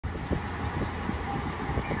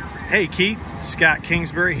Hey Keith, Scott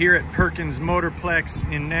Kingsbury here at Perkins Motorplex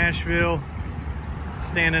in Nashville,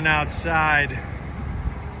 standing outside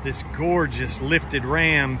this gorgeous lifted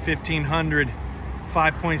Ram 1500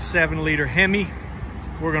 5.7 liter Hemi.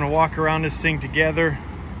 We're gonna walk around this thing together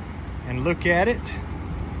and look at it.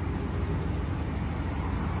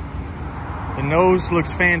 The nose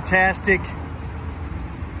looks fantastic.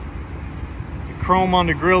 The chrome on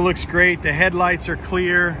the grill looks great. The headlights are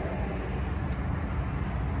clear.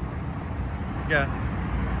 Got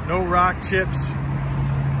no rock chips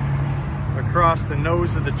across the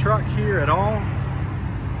nose of the truck here at all.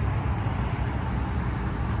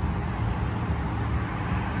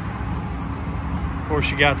 Of course,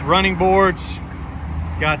 you got the running boards,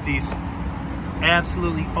 got these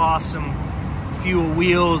absolutely awesome fuel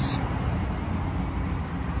wheels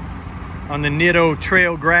on the Nitto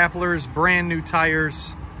Trail Grapplers, brand new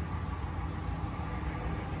tires.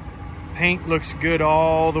 Paint looks good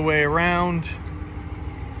all the way around.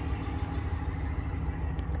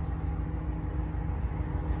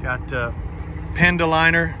 Got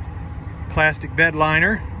Pendoliner, plastic bed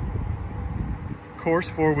liner. Of course,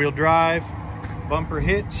 four-wheel drive, bumper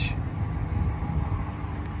hitch,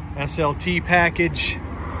 SLT package.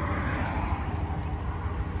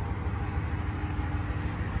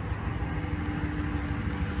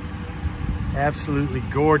 Absolutely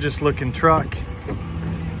gorgeous looking truck.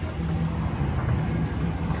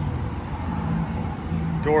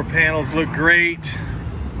 Door panels look great.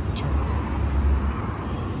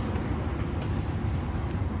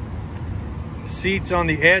 Seats on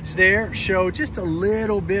the edge there show just a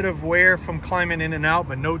little bit of wear from climbing in and out,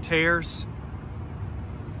 but no tears.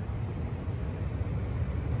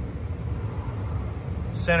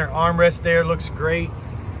 Center armrest there looks great.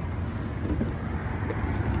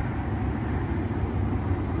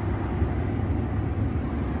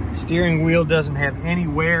 Steering wheel doesn't have any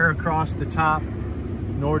wear across the top,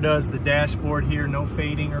 nor does the dashboard here. No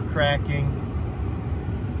fading or cracking.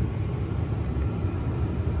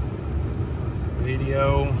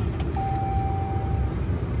 Video.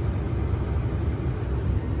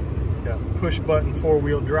 Got push button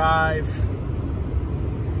four-wheel drive.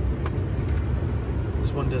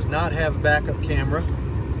 This one does not have backup camera.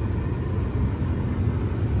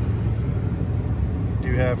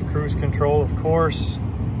 Do have cruise control, of course.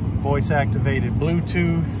 Voice activated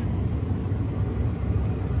Bluetooth.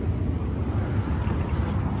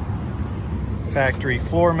 Factory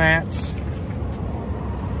floor mats.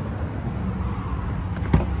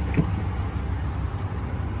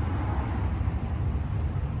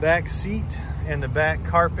 Back seat and the back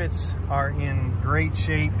carpets are in great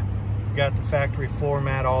shape. Got the factory floor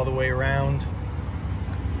mat all the way around.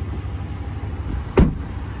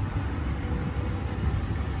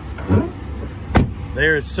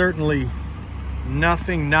 There is certainly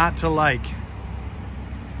nothing not to like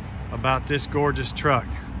about this gorgeous truck.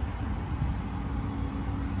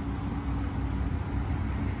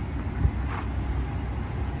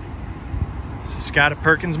 This is Scott at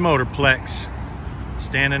Perkins Motorplex,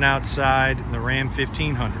 standing outside the Ram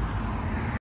 1500.